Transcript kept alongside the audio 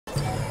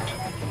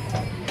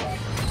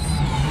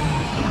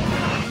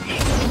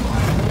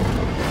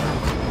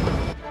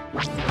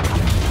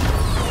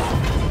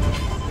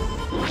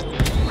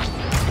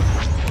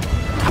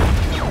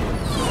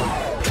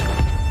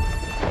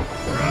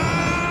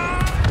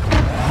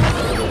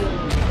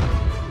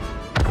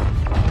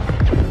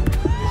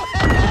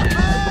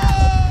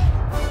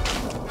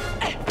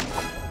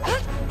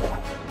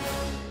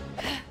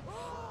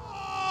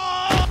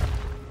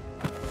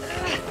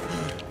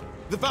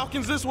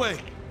Beacons this way.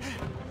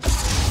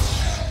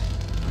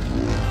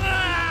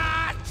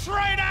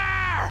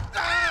 Traitor!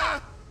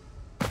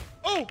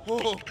 Oh!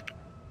 Oh.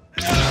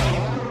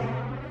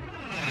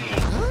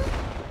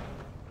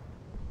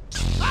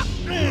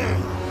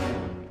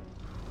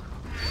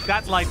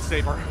 That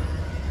lightsaber,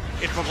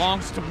 it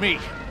belongs to me.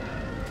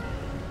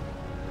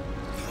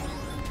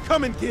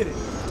 Come and get it.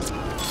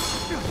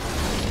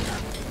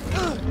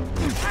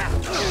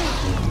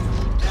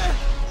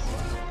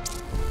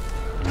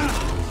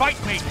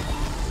 Fight me!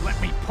 Let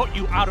me put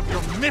you out of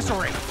your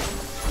misery!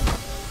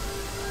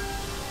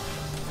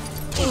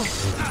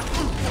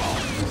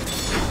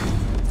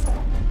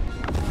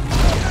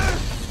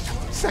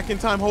 Second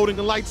time holding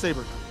a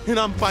lightsaber, and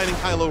I'm fighting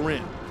Kylo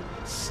Ren.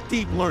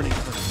 Steep learning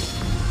curve.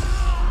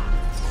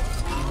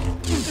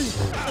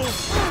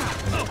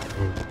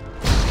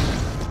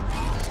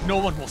 No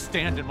one will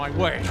stand in my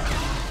way.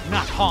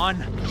 Not Han,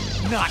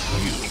 not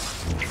you.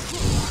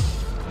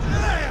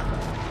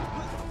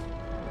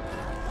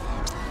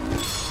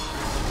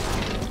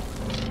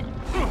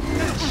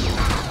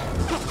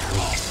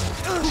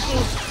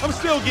 I'm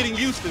still getting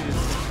used to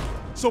this,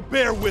 so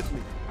bear with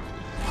me.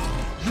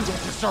 You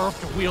don't deserve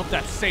to wield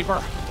that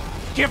saber.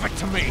 Give it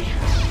to me.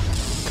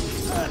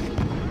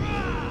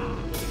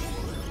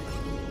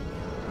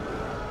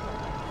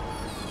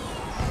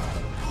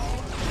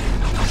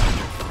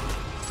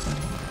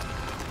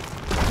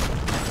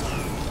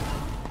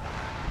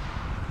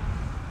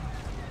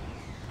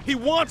 He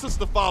wants us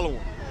to follow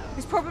him.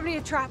 It's probably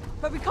a trap,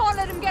 but we can't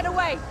let him get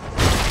away.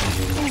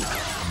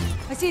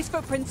 I see his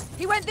footprints.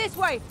 He went this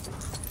way.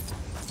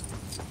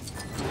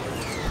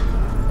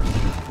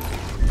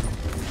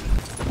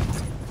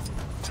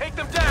 Take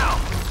them down!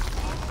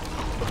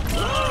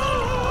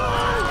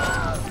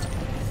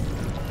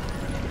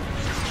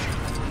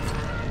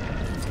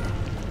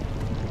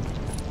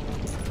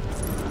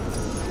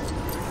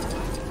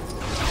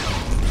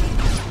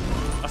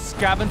 A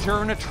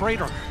scavenger and a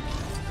traitor.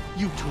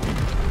 You two are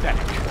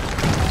pathetic.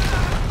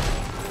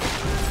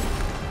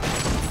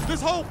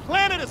 This whole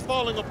planet is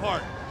falling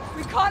apart.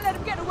 We can't let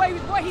him get away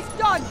with what he's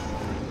done.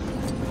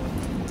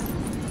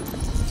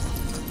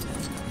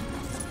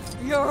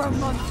 You're a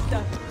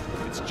monster.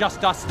 It's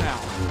just us now.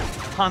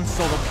 Han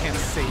Solo can't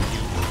save you.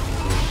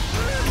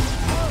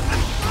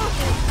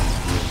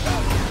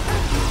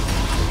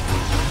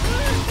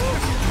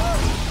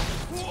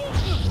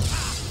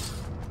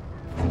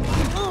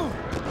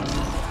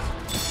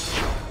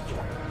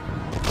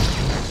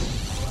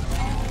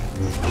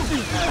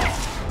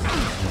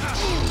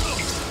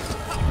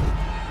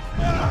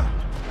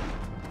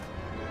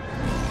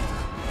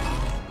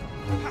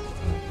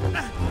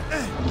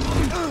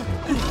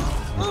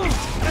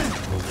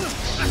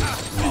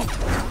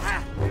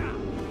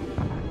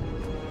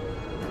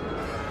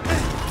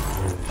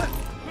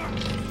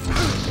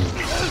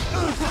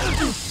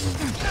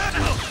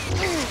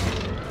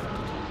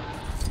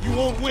 You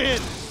won't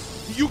win.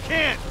 You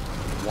can't.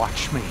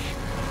 Watch me.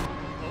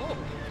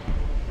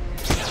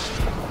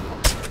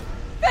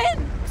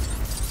 Finn!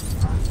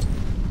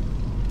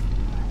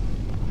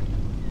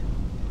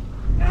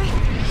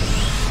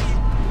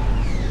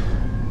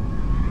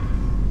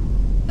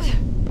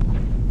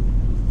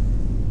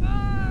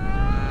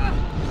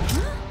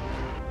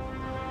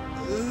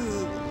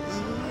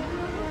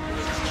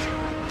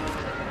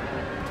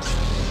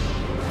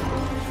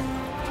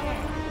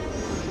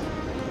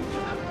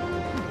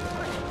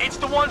 It's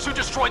the ones who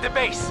destroyed the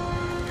base.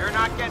 You're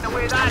not getting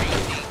away that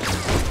easy.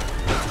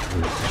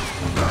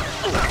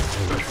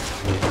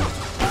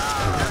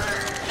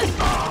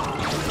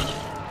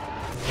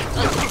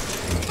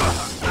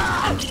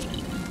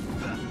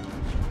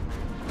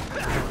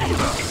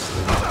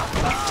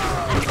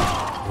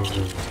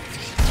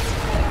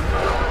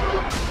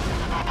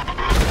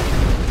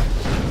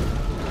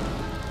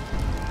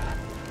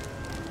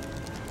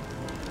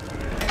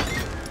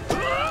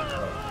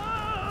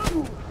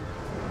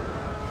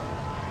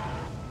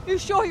 You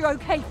sure you're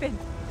okay, Finn?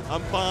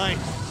 I'm fine.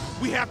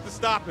 We have to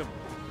stop him.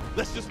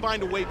 Let's just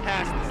find a way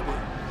past this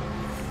thing.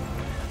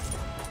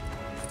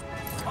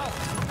 Oh,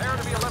 they're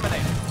to be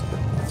eliminated.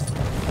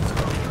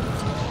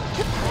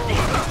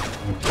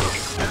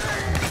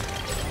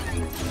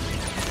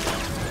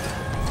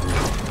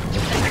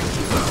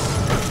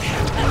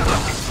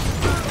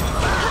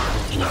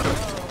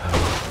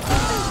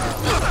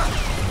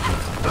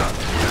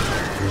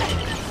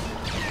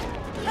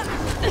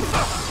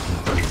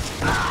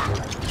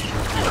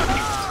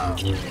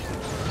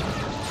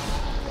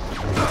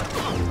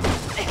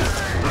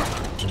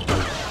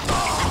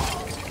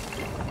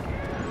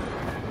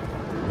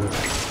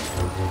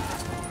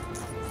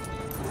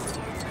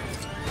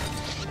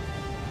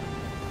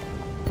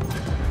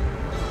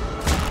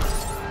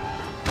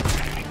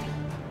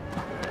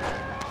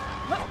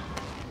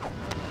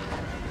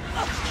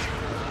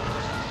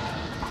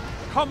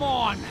 Come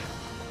on!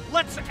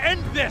 Let's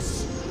end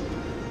this!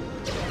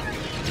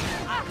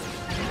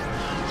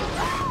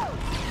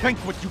 Think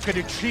what you could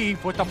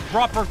achieve with the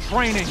proper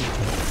training!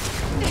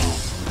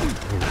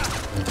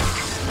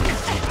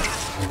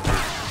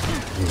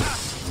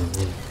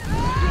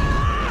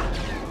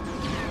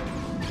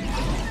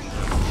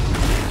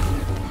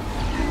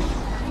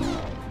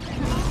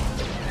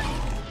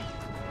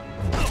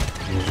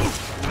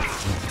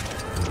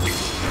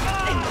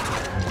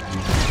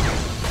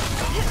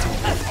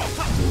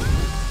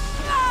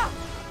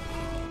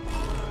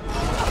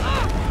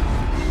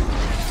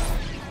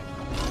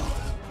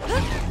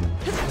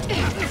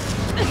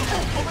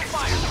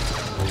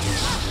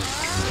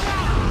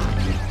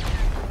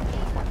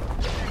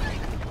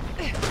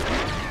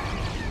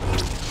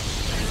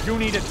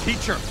 need a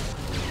teacher.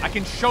 I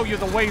can show you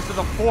the ways of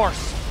the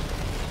Force.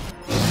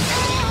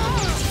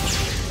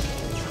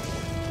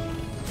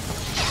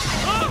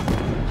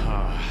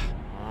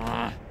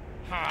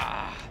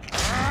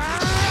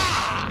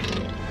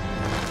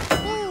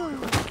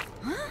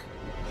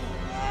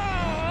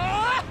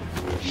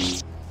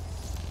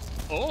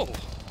 Oh.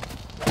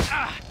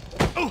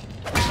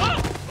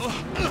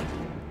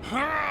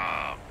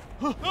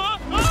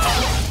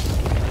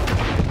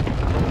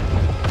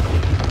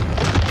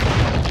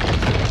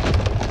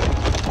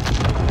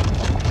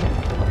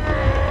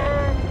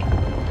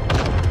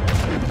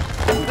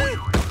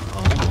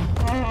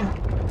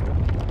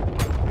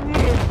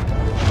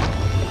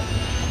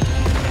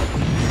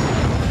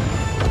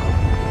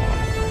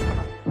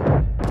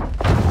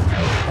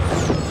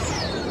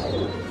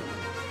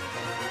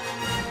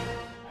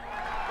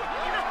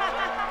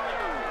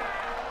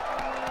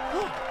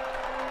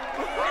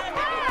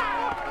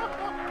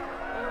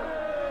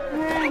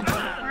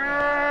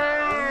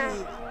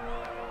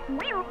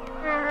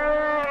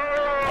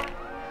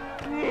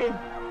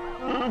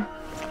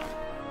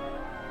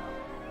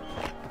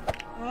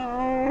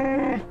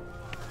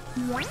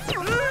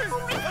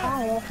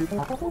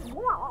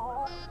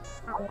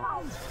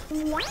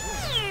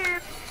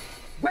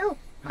 Well,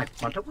 I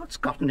wonder what's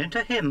gotten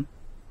into him.